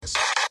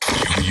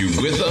You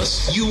with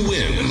us, you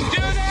win.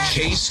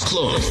 Case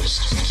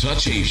closed.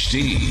 Touch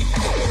HD.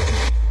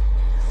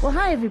 Well,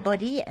 hi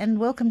everybody, and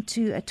welcome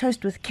to A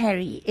Toast with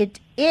Carrie. It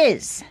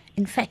is,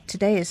 in fact,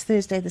 today is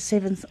Thursday the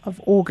 7th of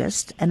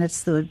August, and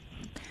it's the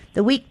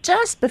week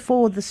just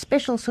before the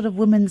special sort of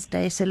Women's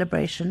Day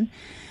celebration.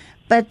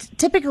 But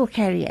typical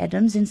Carrie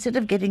Adams, instead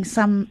of getting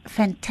some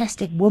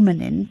fantastic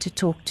woman in to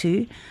talk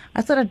to,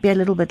 I thought I'd be a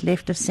little bit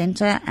left of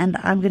center, and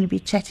I'm going to be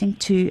chatting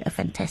to a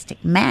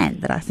fantastic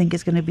man that I think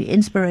is going to be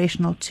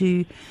inspirational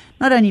to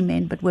not only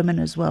men but women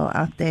as well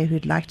out there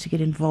who'd like to get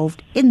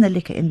involved in the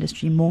liquor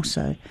industry, more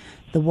so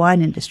the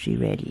wine industry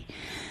really.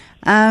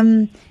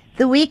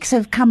 The weeks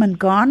have come and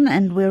gone,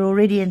 and we're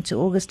already into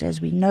August, as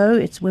we know.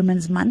 It's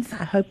Women's Month.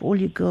 I hope all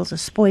you girls are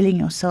spoiling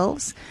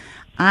yourselves.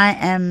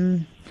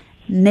 I'm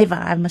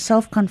a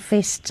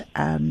self-confessed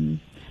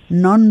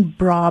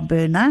non-bra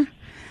burner.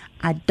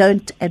 I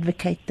don't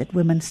advocate that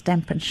women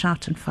stamp and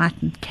shout and fight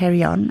and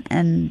carry on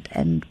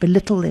and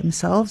belittle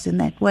themselves in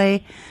that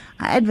way.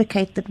 I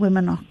advocate that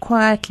women are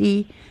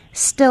quietly,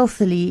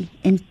 stealthily,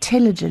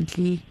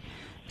 intelligently,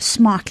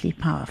 smartly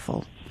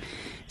powerful.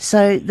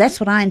 So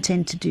that's what I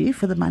intend to do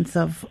for the month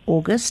of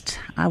August.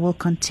 I will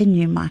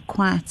continue my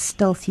quiet,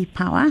 stealthy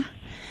power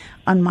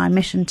on my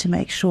mission to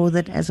make sure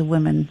that as a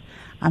woman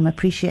I'm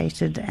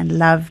appreciated and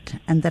loved,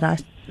 and that I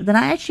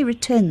actually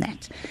return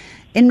that.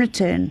 In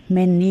return,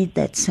 men need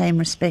that same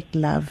respect,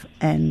 love,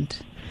 and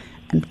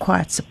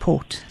quiet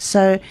support.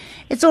 So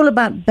it's all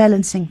about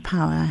balancing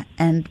power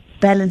and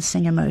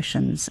balancing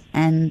emotions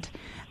and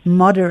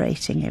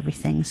moderating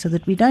everything so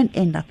that we don't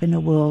end up in a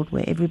world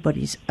where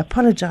everybody's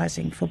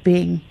apologizing for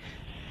being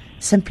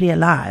simply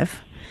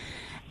alive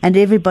and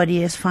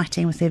everybody is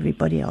fighting with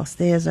everybody else.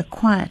 There's a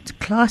quiet,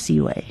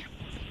 classy way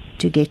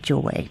to get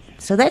your way.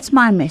 So that's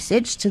my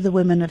message to the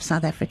women of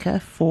South Africa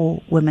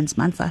for Women's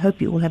Month. I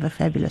hope you all have a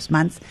fabulous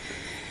month.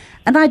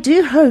 And I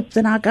do hope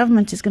that our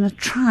government is going to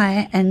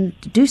try and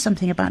do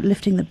something about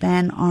lifting the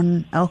ban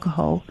on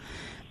alcohol,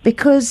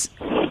 because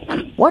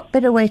what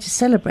better way to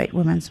celebrate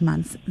Women's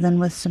Month than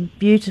with some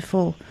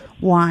beautiful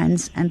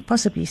wines and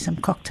possibly some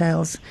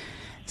cocktails,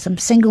 some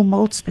single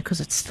malts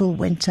because it's still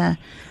winter,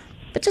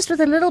 but just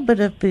with a little bit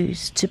of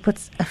booze to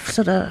put a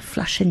sort of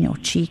flush in your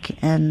cheek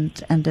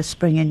and a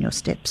spring in your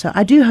step. So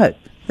I do hope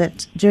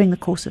that during the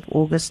course of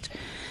August,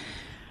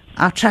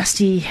 our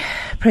trusty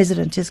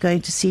president is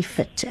going to see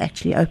fit to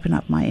actually open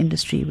up my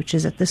industry, which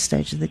is at this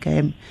stage of the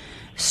game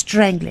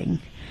strangling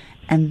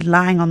and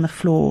lying on the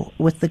floor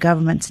with the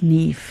government's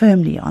knee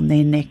firmly on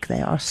their neck.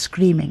 They are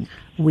screaming,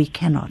 "We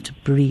cannot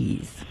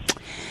breathe."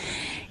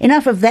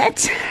 Enough of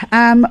that.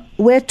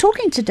 We're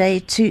talking today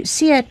to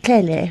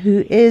Cele,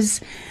 who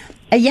is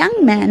a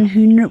young man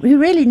who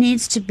really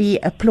needs to be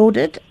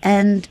applauded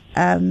and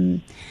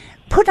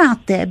put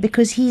out there,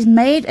 because he's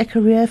made a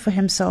career for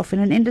himself in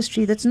an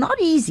industry that's not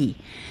easy.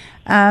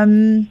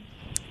 Enough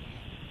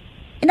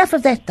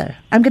of that, though.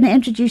 I'm going to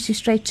introduce you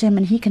straight to him,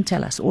 and he can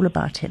tell us all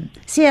about him.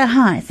 Cele,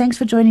 hi. Thanks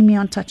for joining me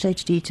on Touch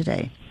HD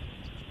today.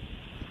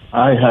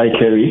 Hi,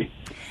 Carrie,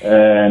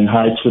 and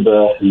hi to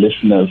the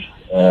listeners.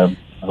 I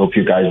hope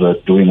you guys are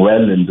doing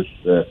well in this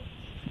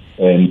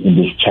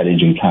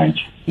challenging times.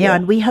 Yeah,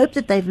 and we hope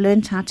that they've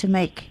learned how to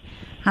make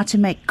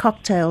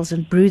cocktails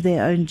and brew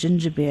their own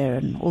ginger beer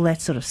and all that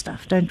sort of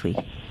stuff, don't we?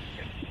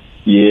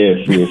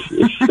 Yes.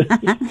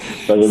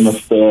 But they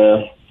must,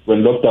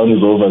 when lockdown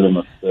is over, they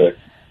must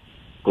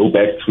go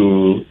back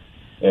to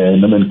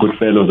and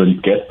Goodfellows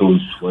and get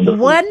those wonderful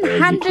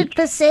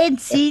 100%.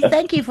 See,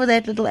 thank you for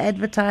that little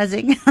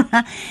advertising.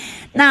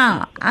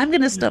 Now, I'm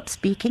going to stop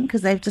speaking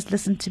because they've just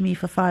listened to me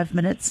for 5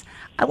 minutes.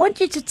 I want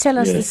you to tell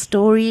us the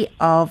story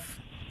of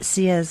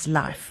Cele's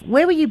life.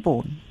 Where were you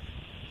born?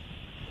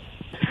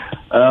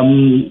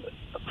 From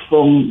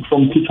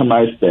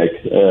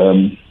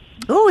Pietermaritzburg.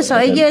 So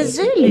you're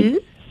Zulu?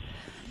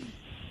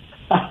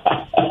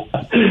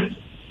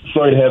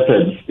 So it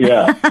happens,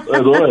 yeah.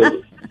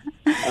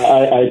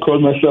 I call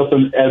myself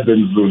an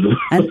urban Zulu.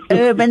 An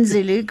urban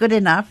Zulu, good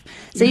enough.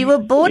 So you were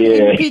born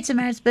in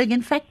Pietermaritzburg.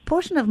 In fact, a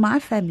portion of my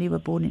family were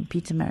born in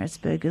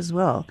Pietermaritzburg as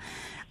well.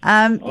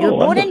 You were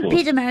born in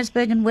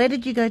Pietermaritzburg, and where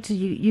did you go to?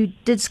 You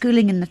did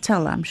schooling in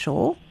Natal, I'm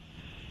sure.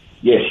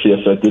 Yes,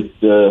 I did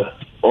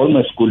all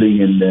my schooling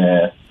in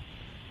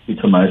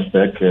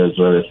Pietermaritzburg as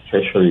well as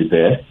tertiary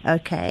there.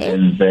 Okay.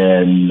 And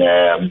then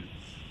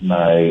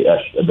I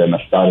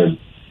started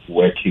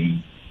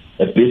working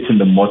a bit in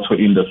the motor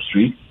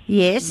industry.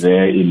 Yes.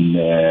 There in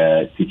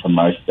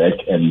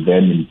Pietermaritzburg, and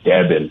then in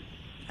Durban.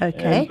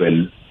 Okay.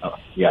 And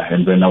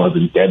when I was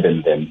in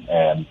Durban, then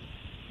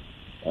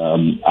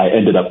I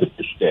ended up with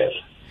the stairs.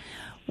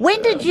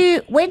 When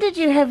did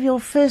you have your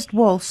first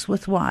waltz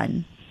with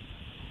wine?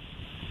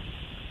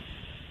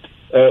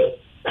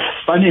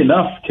 Funny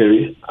enough,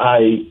 Carrie,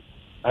 I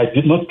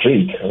did not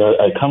drink.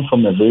 I come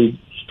from a very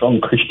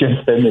strong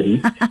Christian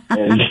family,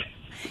 and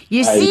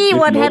you see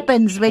what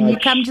happens when you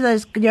come to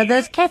those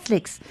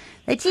Catholics.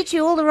 They teach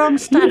you all the wrong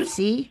stuff.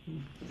 See.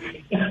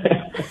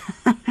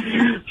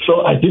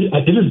 So I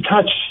didn't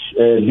touch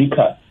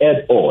liquor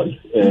at all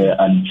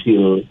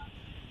until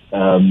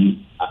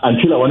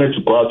until I wanted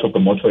to go out of the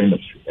motor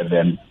industry, and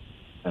then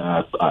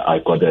I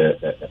got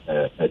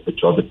a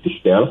job at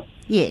Distell.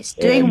 Yes,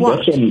 doing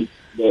what? That's when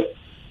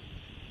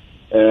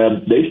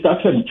they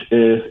started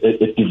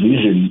a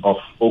division of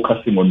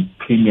focusing on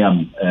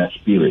premium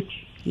spirits.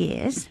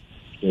 Yes.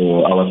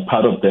 So I was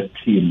part of that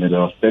team, and there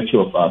were 30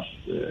 of us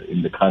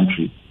in the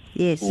country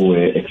who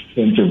were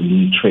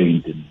extensively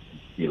trained in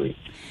spirits.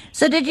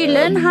 So did you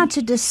learn how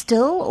to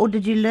distill, or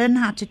did you learn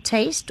how to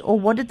taste, or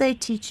what did they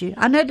teach you?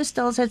 I know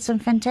Distill's had some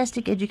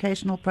fantastic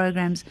educational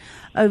programs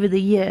over the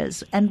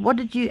years. And what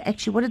did they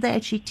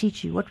actually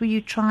teach you? What were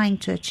you trying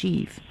to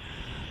achieve?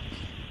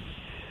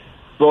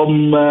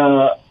 From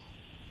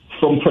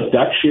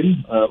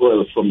production,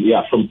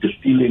 from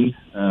distilling.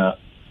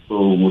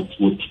 So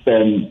we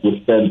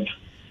spent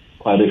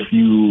quite a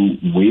few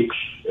weeks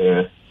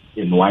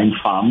in wine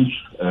farms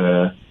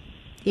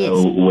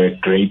where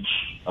grapes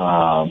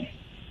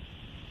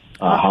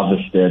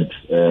harvested.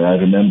 I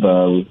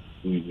remember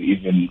we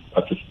even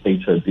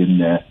participated in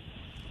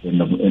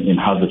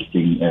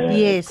harvesting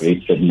grapes.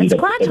 It's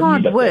quite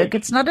hard work.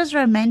 It's not as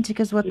romantic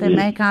as what they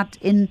make out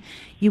in.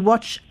 You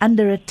watch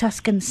Under a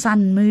Tuscan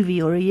Sun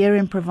movie or A Year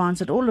in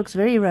Provence. It all looks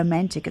very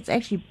romantic. It's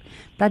actually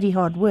bloody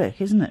hard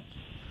work, isn't it?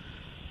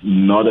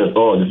 Not at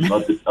all. It's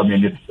not. I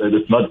mean,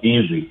 it's not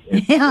easy.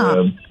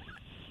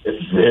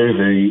 It's very,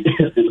 very.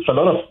 It's a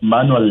lot of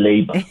manual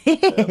labor.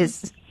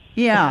 Yes.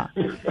 Yeah.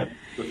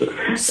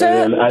 So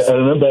I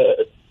remember.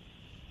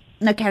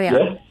 No, carry on.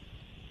 Yeah,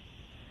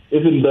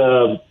 even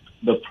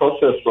the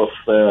process of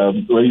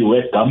where you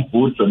wear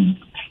gumboots and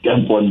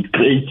stamp on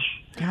grapes.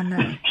 I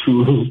know.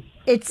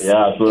 It's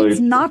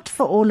not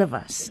for all of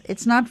us.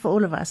 It's not for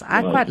all of us.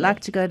 I quite like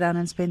to go down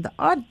and spend the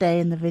odd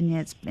day in the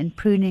vineyards in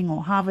pruning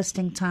or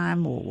harvesting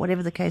time or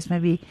whatever the case may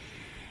be,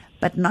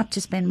 but not to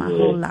spend my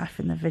whole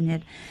life in the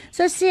vineyard.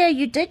 So, Cele,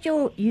 you did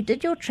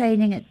your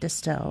training at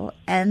Distell,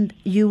 and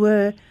you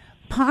were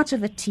part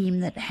of a team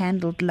that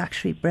handled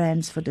luxury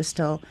brands for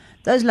Distell.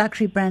 Those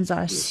luxury brands,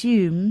 I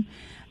assume,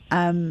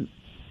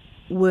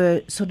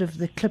 were sort of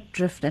the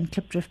Klipdrift and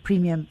Klipdrift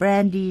Premium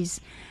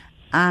brandies.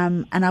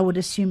 And I would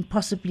assume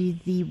possibly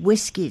the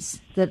whiskies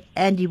that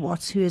Andy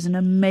Watts, who is an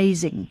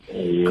amazing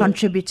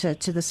contributor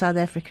to the South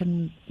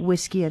African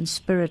whiskey and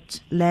spirit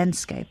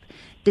landscape.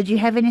 Did you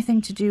have anything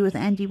to do with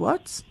Andy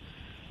Watts?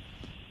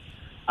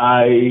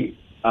 I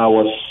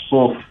was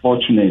so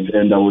fortunate,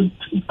 and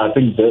I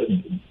think that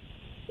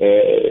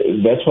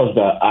was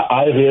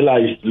I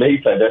realized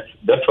later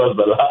that was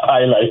the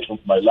highlight of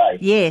my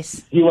life.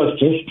 Yes. He was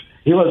just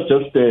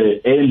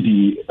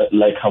Andy,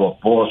 like our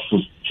boss,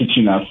 who's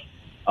teaching us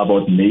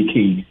about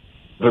making.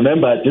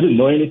 Remember, I didn't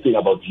know anything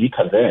about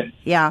liquor then.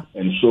 Yeah.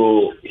 And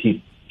so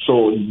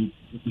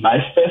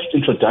my first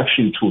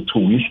introduction to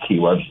whiskey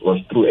was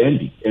through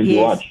Andy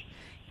Watts.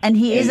 And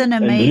he is an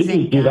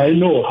amazing guy. Did I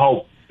know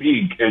how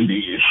big Andy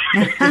is?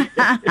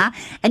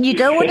 And you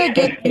don't want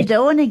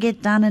to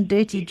get down and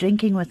dirty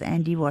drinking with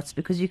Andy Watts,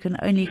 because you can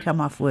only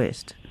come off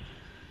worst.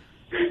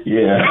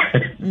 Yeah.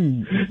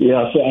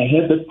 Yeah, so I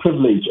had that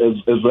privilege,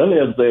 as well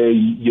as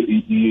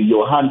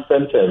Johan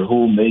Center,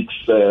 who makes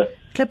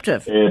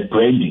Klipdrift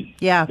brandy.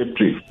 Yeah.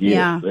 Klipdrift,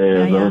 Yeah.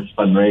 yes. The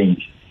Span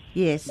range.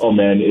 Yes. Oh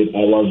man, it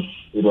was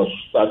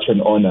such an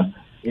honor.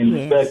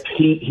 In fact,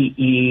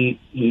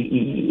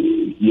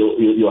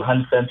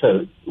 Johan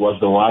Center was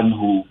the one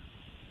who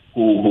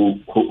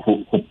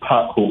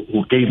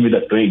gave me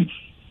the drinks.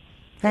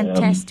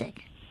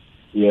 Fantastic.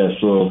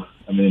 So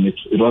I mean,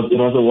 it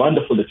was a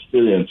wonderful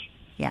experience.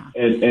 Yeah.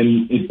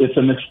 And it's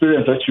an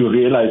experience that you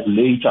realize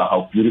later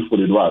how beautiful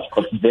it was.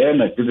 Because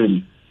then I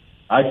didn't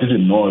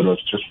know it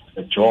was just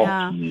a job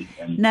to me.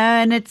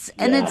 And it's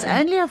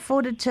only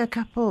afforded to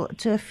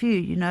a few.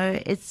 You know,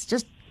 it's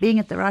just being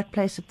at the right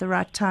place at the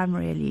right time,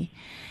 really.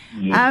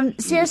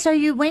 So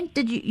you went.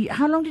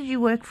 How long did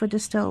you work for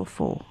Distell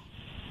for?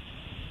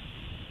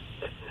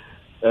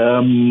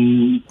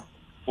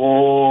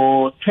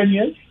 For 10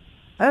 years.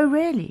 Oh,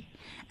 really?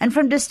 And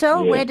from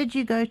Distell, where did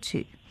you go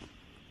to?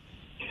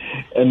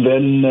 And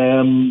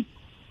then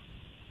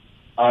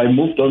I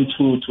moved on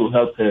to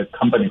help a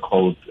company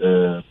called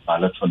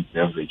Balaton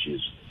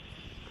Beverages.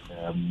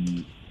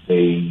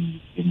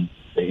 They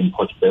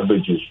import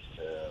beverages.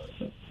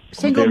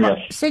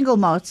 Single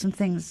malts and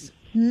things.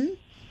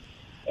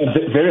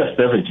 Various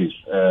beverages.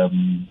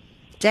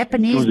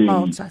 Japanese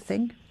malts, I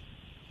think.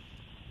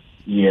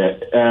 Yeah.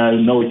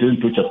 No, it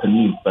didn't do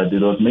Japanese, but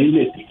it was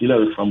mainly a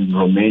tequila from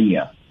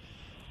Romania.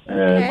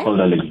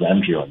 Called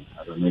Alexandrion.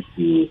 I don't know if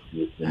you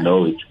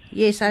know it.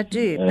 Yes, I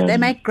do. But they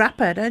make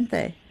grappa, don't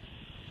they?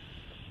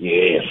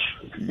 Yes.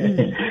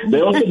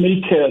 They also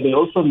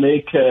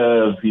make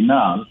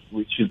vinaz,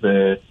 which is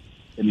an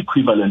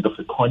equivalent of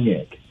a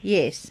cognac.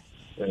 Yes.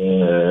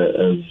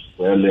 As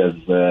well as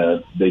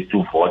they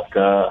do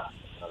vodka,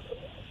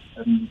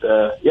 and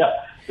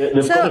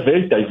they've got a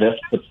very diverse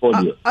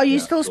portfolio. Are you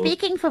still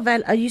speaking for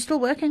Are you still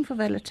working for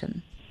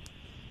Valeton?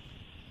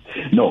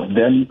 No.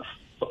 Then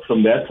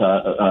from that,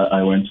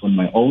 I went on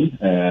my own.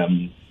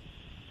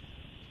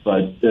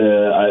 But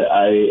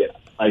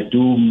I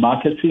do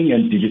marketing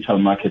and digital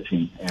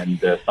marketing, and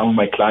some of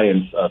my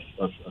clients are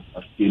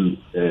still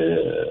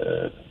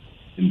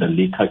in the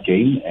liquor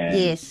game, and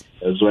yes,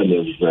 as well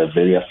as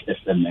various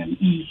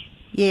SMEs.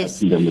 yes.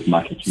 Them with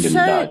marketing So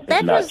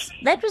and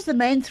that was the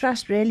main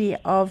thrust, really,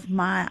 of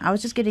my. I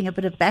was just getting a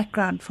bit of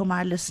background for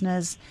my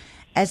listeners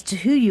as to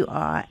who you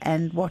are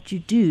and what you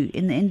do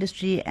in the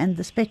industry and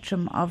the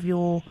spectrum of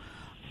your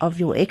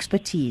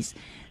expertise.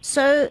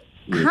 So,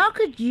 how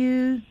could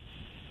you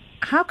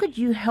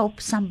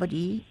help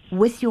somebody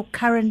with your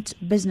current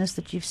business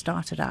that you've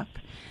started up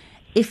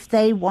if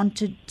they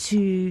wanted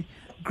to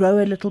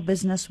grow a little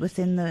business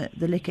within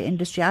the liquor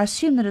industry? I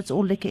assume that it's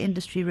all liquor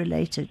industry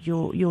related,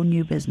 your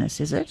new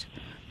business, is it?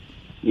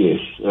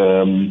 Yes.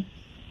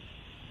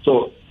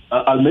 So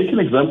I'll make an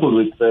example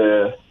with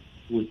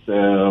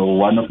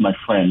one of my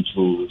friends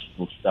who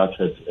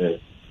started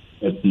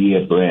a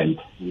beer brand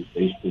who's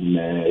based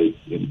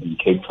in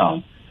Cape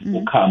Town,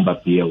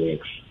 Ukamba Beer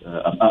Works.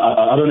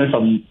 I don't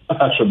know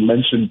if I should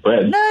mention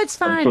brand. No, it's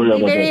fine. You're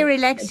very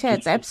relaxed here.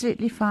 It's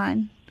absolutely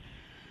fine.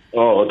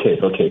 Oh,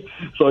 okay.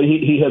 So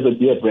he has a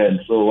beer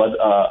brand. So what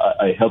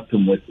I helped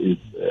him with is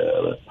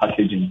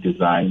packaging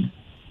design.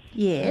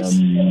 Yes.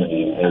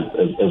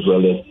 As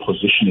well as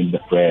positioning the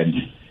brand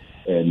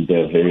and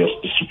various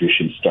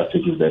distribution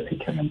strategies that he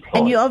can employ.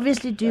 And you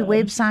obviously do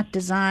website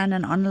design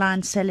and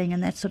online selling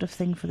and that sort of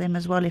thing for them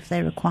as well if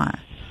they require.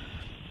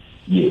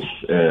 Yes,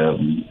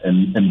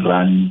 and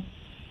run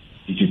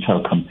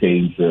digital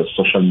campaigns,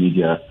 social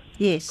media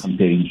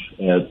campaigns.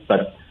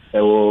 But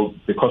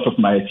because of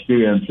my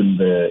experience in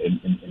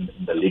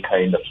the liquor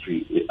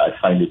industry, I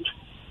find it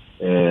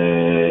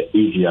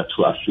easier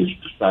to assist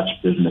such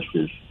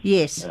businesses.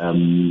 Yes.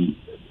 That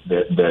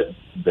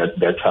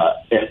are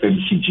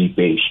FMCG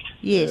based.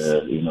 Yes.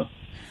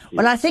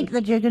 Well, I think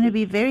that you're going to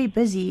be very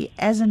busy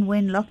as and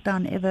when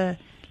lockdown ever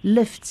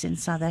lifts in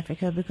South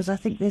Africa, because I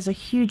think there's a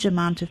huge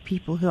amount of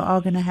people who are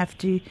going to have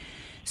to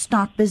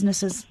start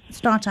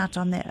out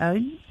on their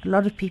own. A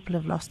lot of people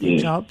have lost their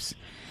jobs.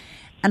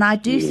 And I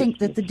do think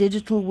that the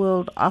digital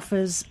world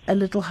offers a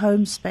little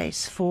home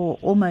space for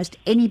almost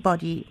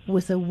anybody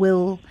with a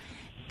will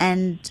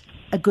and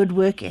a good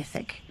work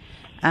ethic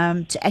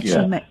to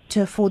actually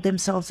to afford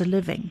themselves a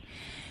living.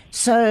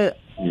 So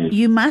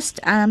you must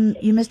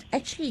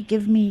actually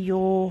give me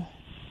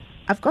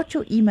I've got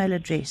your email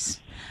address.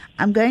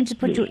 I'm going to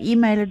put your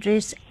email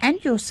address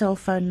and your cell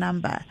phone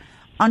number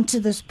onto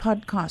this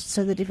podcast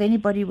so that if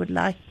anybody would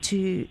like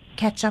to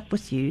catch up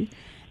with you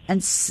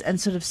and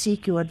sort of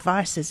seek your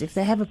advices if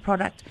they have a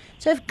product.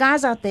 So if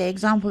guys out there,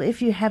 example,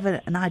 if you have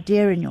an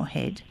idea in your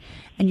head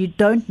and you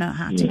don't know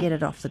how to get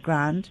it off the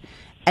ground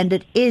and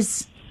it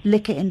is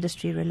liquor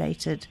industry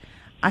related,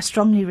 I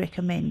strongly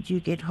recommend you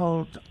get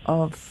hold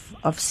of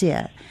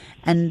Cele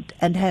and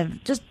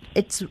have just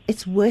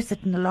it's worth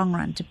it in the long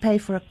run to pay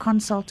for a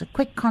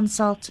quick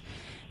consult,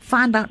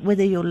 find out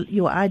whether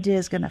your idea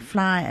is going to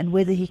fly and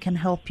whether he can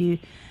help you.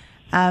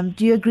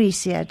 Do you agree,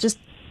 Cele? Just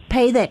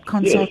pay that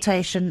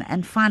consultation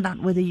and find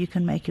out whether you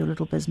can make your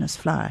little business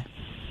fly.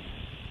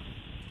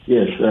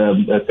 Yes,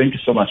 thank you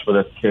so much for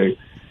that, Carrie.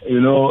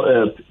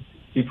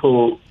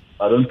 People,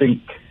 I don't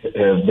think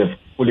they've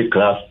fully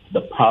grasped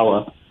the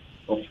power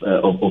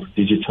of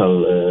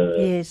digital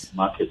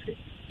marketing.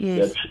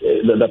 Yes.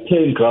 The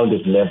playing ground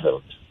is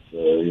leveled.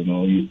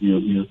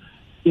 You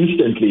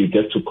instantly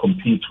get to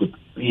compete with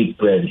big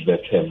brands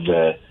that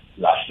have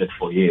lasted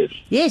for years.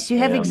 Yes, you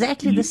have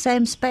exactly the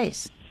same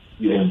space.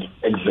 Yeah,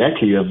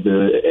 exactly. You have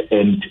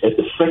and at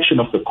the fraction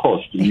of the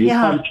cost. You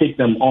can't take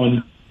them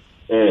on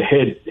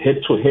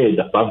head to head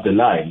above the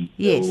line.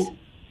 Yes. So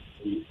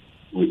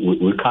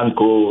we can't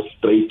go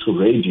straight to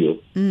radio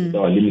with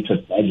our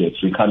limited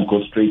budgets. We can't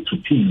go straight to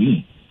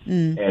TV.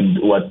 And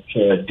what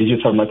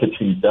digital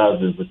marketing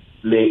does is it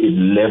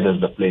levels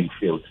the playing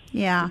field.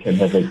 Yeah. You can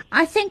have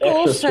I think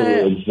access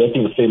to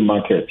exactly the same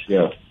market.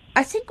 Yeah.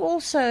 I think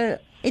also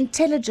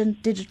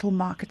intelligent digital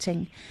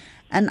marketing,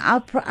 and I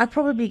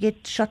probably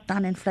get shot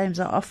down in flames.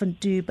 I often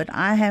do, but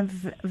I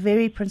have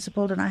very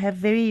principled and I have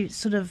very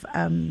sort of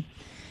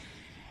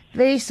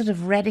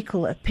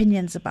radical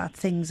opinions about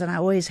things, and I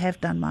always have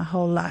done my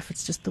whole life.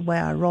 It's just the way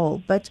I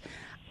roll. But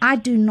I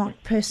do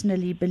not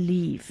personally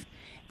believe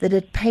that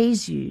it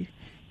pays you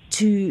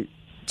to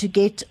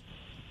get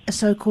a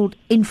so-called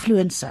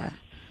influencer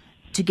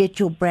to get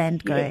your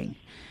brand going. Yeah.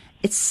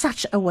 It's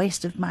such a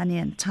waste of money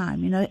and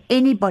time.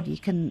 Anybody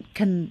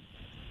can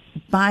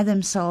buy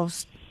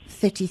themselves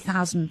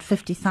 30,000,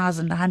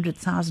 50,000,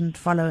 100,000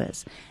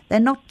 followers. They're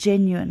not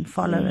genuine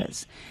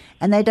followers.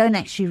 And they don't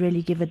actually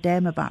really give a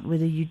damn about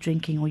whether you're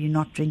drinking or you're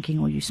not drinking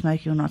or you're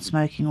smoking or not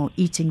smoking or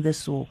eating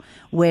this or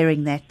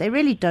wearing that. They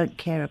really don't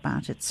care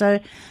about it. So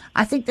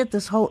I think that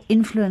this whole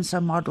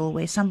influencer model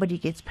where somebody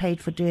gets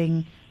paid for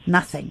doing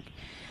nothing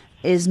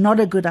is not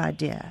a good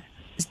idea.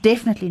 It's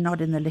definitely not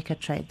in the liquor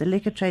trade. The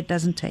liquor trade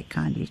doesn't take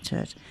kindly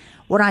to it.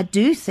 What I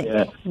do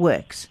think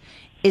works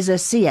is a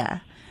Cele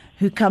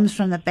who comes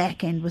from the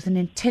back end with an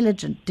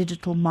intelligent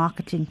digital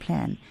marketing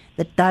plan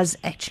that does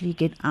actually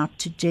get out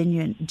to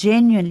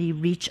genuinely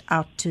reach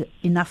out to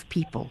enough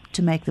people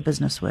to make the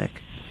business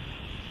work.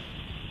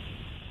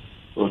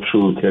 So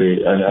true,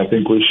 Carrie. And I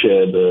think we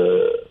share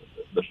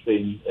the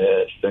same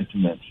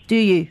sentiment. Do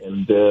you?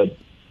 And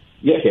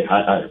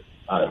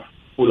I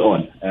full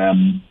on.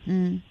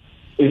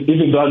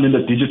 Even though I'm in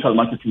the digital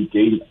marketing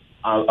game,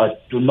 I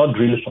do not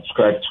really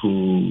subscribe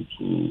to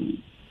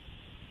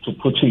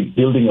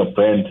building a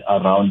brand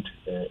around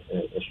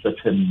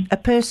a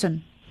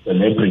person,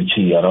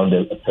 celebrity, around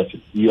a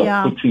person. You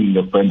are putting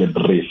your brand at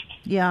risk.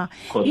 Yeah,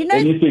 because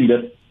anything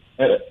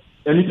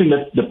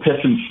that the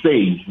person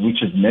says,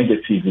 which is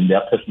negative in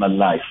their personal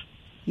life,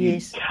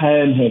 yes, it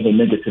can have a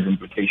negative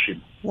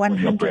implication.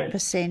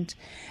 100%.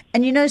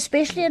 And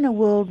especially in a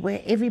world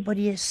where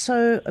everybody is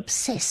so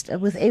obsessed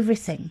with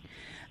everything,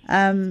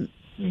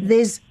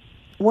 there's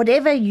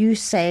whatever you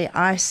say,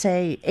 I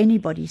say,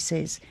 anybody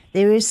says,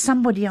 there is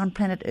somebody on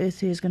planet Earth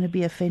who is going to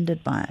be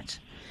offended by it.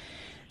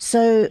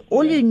 So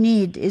all you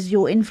need is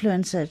your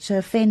influencer to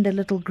offend a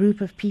little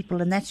group of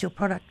people, and that's your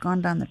product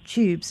gone down the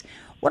tubes.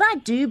 What I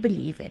do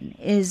believe in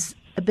is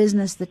a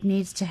business that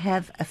needs to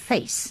have a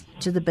face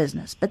to the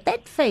business, but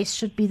that face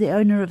should be the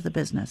owner of the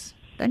business.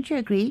 Don't you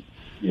agree?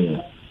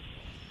 Yeah.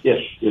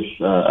 Yes,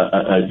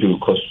 I do,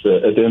 because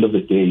at the end of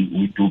the day,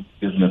 we do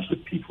business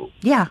with people.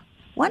 Yeah.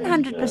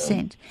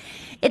 100%.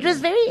 It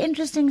was very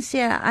interesting,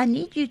 Cele. I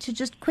need you to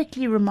just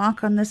quickly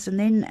remark on this, and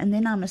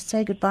then I must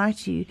say goodbye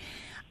to you.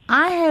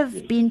 I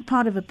have been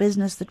part of a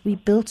business that we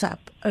built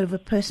up over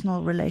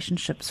personal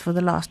relationships for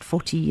the last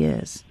 40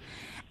 years.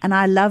 And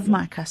I love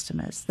my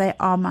customers. They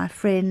are my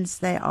friends.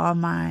 They are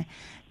my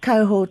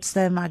cohorts.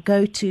 They're my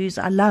go-tos.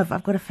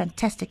 I've got a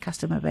fantastic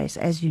customer base,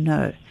 as you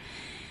know.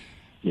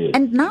 Yes.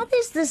 And now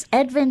there's this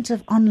advent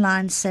of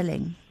online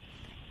selling.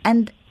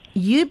 And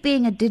you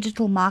being a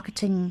digital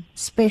marketing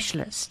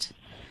specialist,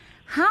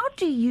 how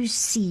do you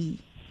see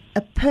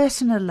a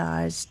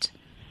personalized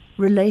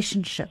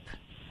relationship,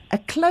 a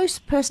close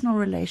personal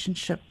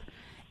relationship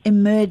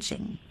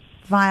emerging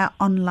via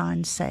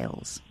online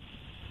sales?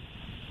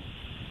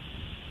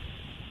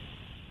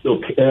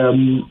 Look,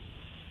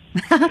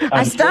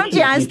 I stumped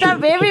you. I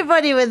stumped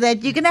everybody with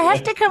that. You're going to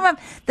have to come up.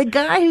 The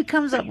guy who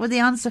comes up with the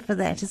answer for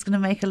that is going to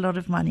make a lot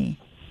of money.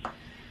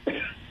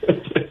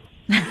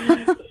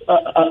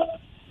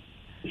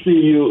 See,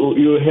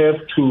 you have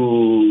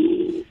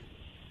to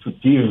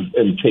give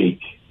and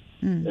take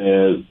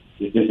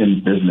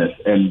in business,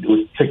 and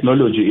with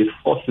technology, it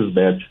forces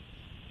that.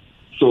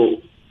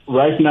 So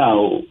right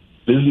now,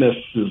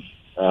 businesses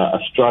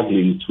are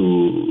struggling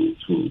to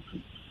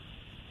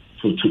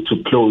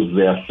close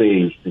their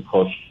sales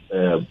because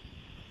there's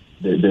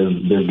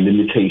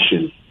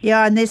limitations.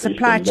 Yeah, and there's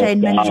supply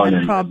chain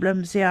management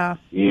problems. Yeah.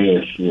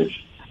 Yes.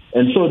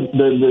 And so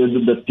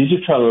the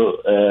digital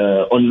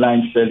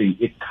online selling,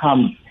 it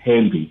comes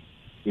handy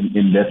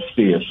in that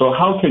sphere. So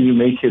how can you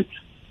make it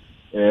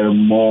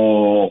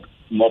more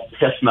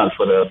personal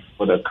for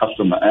the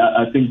customer?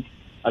 I think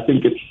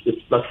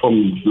it's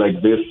platforms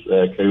like this,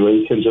 where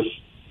you can just,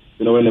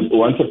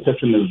 once a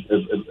person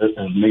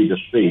has made a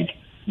sale,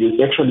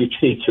 you actually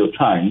take your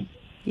time,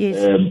 yes,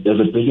 as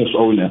a business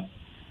owner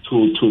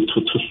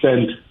to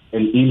send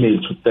an email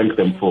to thank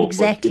them for.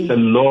 Exactly.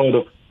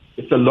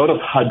 It's a lot of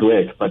hard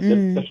work, but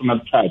the personal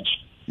touch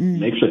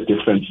makes a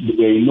difference.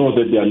 They know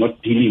that they are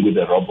not dealing with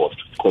a robot.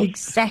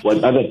 Exactly.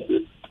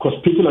 Because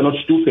people are not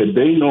stupid.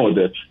 They know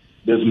that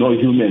there's no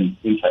human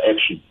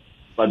interaction.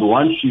 But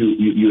once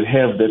you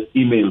have that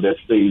email that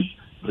says,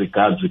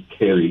 "Regards with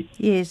Carrie,"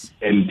 yes,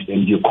 and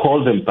you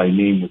call them by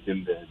name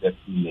within that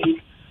email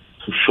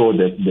to show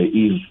that there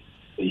is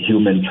a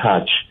human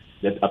touch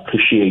that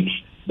appreciates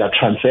that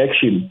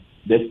transaction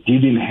that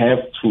didn't have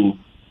to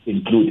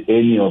include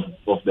any of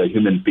the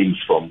human beings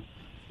from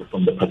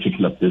the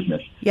particular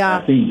business. Yeah.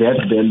 I think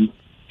that then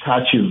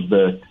touches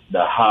the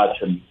heart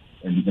and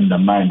the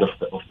mind of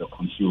the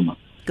consumer.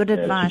 Good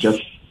advice.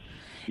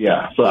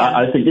 So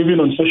I think even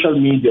on social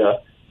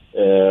media,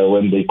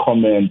 when they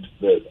comment,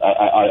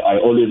 I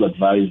always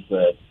advise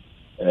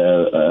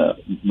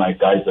my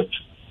guys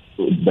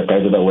the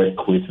guys that I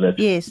work with that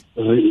yes,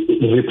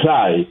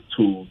 reply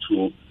to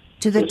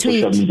the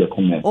tweet social media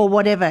comment or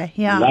whatever.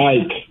 Yeah.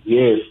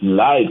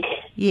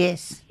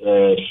 Yes.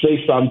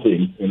 Say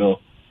something,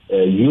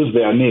 use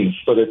their names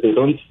so that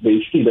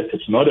they see that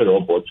it's not a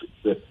robot.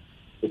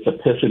 It's a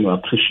person who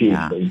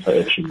appreciates the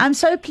interaction. I'm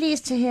so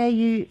pleased to hear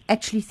you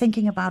actually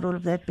thinking about all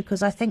of that,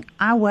 because I think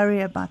I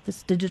worry about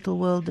this digital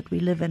world that we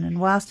live in. And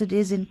whilst it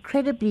is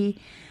incredibly,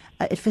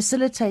 it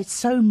facilitates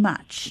so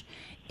much,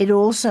 it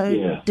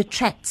also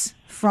detracts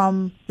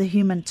from the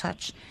human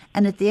touch.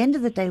 And at the end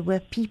of the day, we're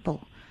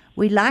people.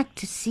 We like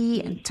to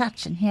see and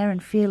touch and hear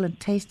and feel and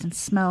taste and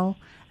smell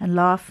and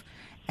laugh.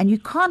 And you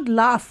can't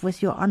laugh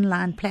with your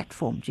online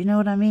platform. Do you know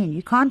what I mean?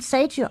 You can't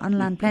say to your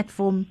online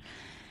platform,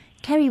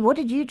 "Carrie, what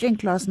did you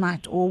drink last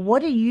night?" Or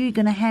 "What are you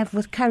going to have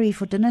with curry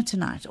for dinner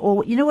tonight?"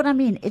 Or, you know what I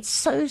mean? It's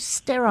so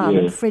sterile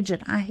and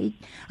frigid. I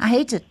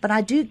hate it. But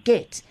I do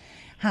get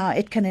how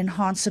it can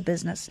enhance a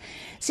business.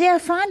 So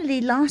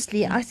finally,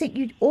 lastly, I think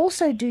you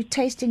also do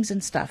tastings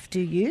and stuff, do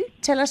you?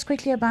 Tell us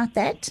quickly about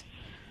that.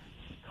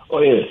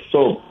 Oh yes.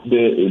 So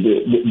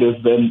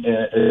there's then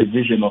a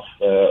division of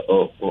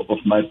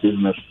my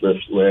business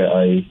where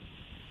I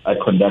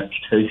conduct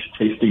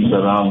tastings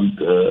around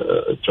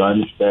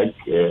Johannesburg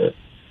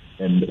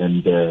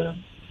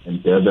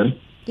and Durban.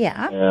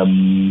 Yeah.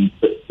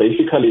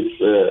 Basically,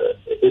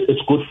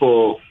 it's good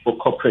for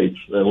corporates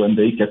when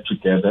they get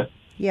together.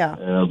 Yeah.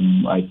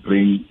 I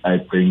bring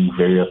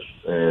various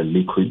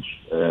liquids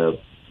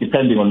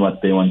depending on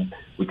what they want.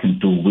 We can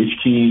do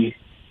whiskey.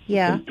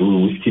 Yeah. We can do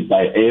whiskey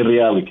by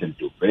area. We can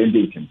do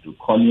brandy. We can do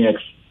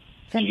cognacs,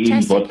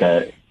 gin,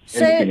 vodka,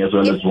 anything as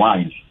well as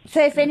wines.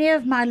 So if any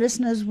of my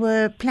listeners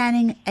were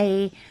planning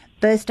a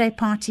birthday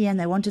party and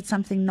they wanted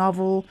something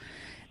novel,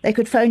 they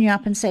could phone you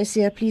up and say,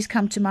 Cele, please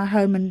come to my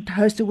home and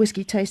host a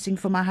whiskey tasting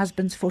for my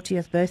husband's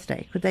 40th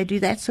birthday. Could they do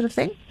that sort of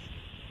thing?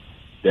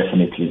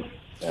 Definitely.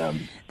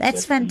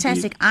 That's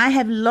fantastic. I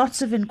have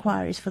lots of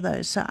inquiries for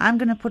those. So I'm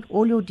going to put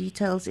all your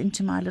details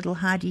into my little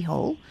hidey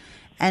hole.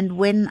 And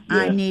when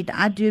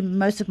I do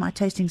most of my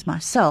tastings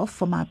myself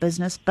for my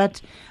business,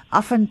 but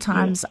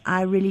oftentimes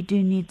I really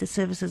do need the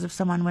services of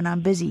someone when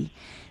I'm busy.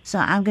 So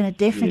I'm going to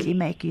definitely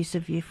make use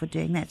of you for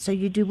doing that. So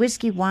you do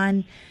whiskey,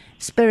 wine,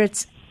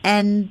 spirits,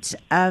 and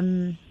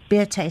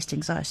beer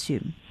tastings, I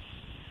assume.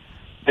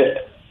 I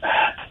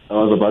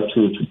was about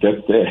to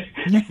get there.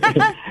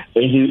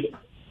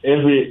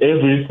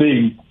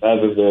 Everything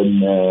other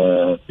than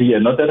beer.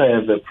 Not that I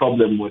have a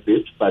problem with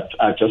it, but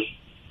I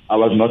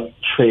was not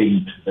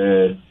trained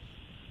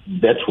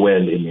that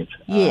well in it.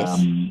 Yes.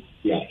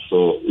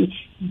 So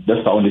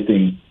that's the only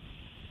thing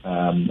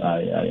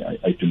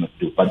I do not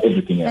do, but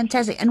everything else.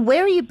 Fantastic. And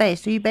where are you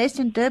based? Are you based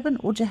in Durban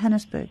or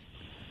Johannesburg?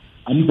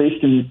 I'm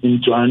based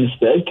in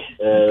Johannesburg,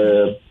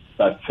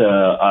 but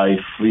I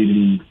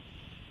freely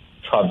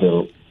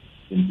travel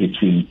in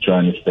between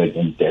Johannesburg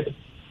and Durban.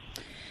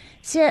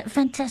 Cele,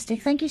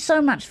 fantastic. Thank you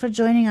so much for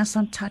joining us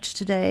on Touch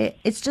today.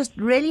 It's just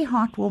really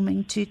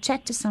heartwarming to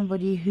chat to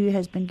somebody who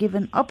has been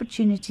given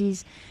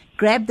opportunities,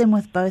 grabbed them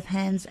with both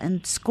hands,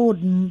 and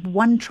scored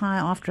one try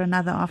after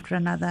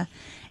another.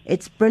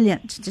 It's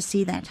brilliant to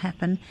see that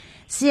happen.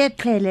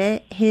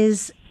 Cele,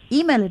 his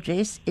email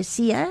address is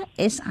Cele,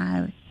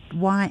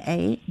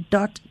 SIYA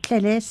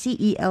 .Cele,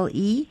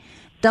 CELE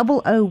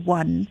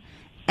 001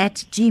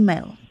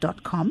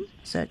 @gmail.com.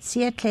 So it's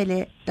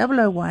Cele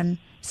 001,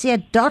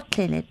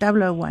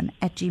 Cele.Cele001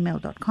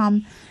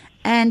 @gmail.com.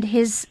 And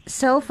his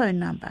cell phone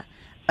number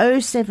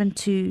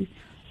 072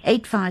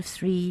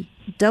 853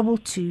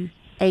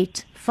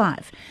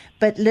 2285.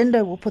 But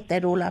Linda will put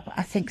that all up,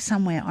 I think,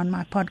 somewhere on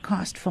my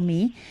podcast for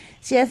me.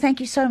 Cele, thank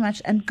you so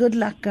much and good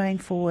luck going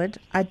forward.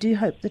 I do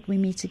hope that we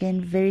meet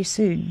again very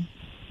soon.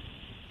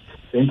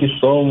 Thank you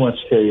so much,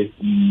 Carrie.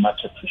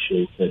 Much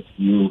appreciated.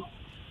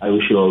 I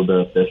wish you all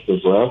the best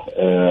as well.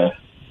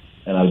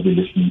 And I'll be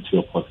listening to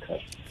your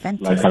podcast.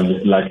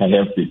 Fantastic. Like I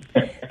have been.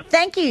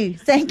 Thank you.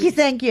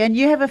 And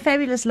you have a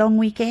fabulous long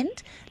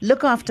weekend.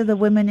 Look after the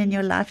women in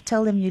your life.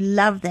 Tell them you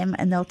love them,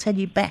 and they'll tell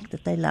you back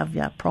that they love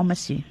you. I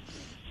promise you.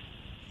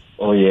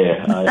 Oh,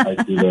 yeah. I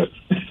do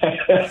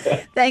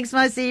that. Thanks,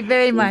 Marcy,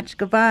 very much.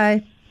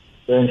 Goodbye.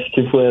 Thanks.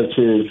 Keep well.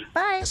 Cheers.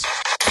 Bye.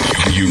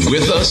 You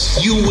with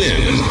us, you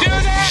win.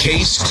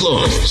 Case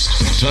closed.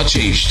 Touch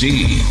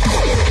HD.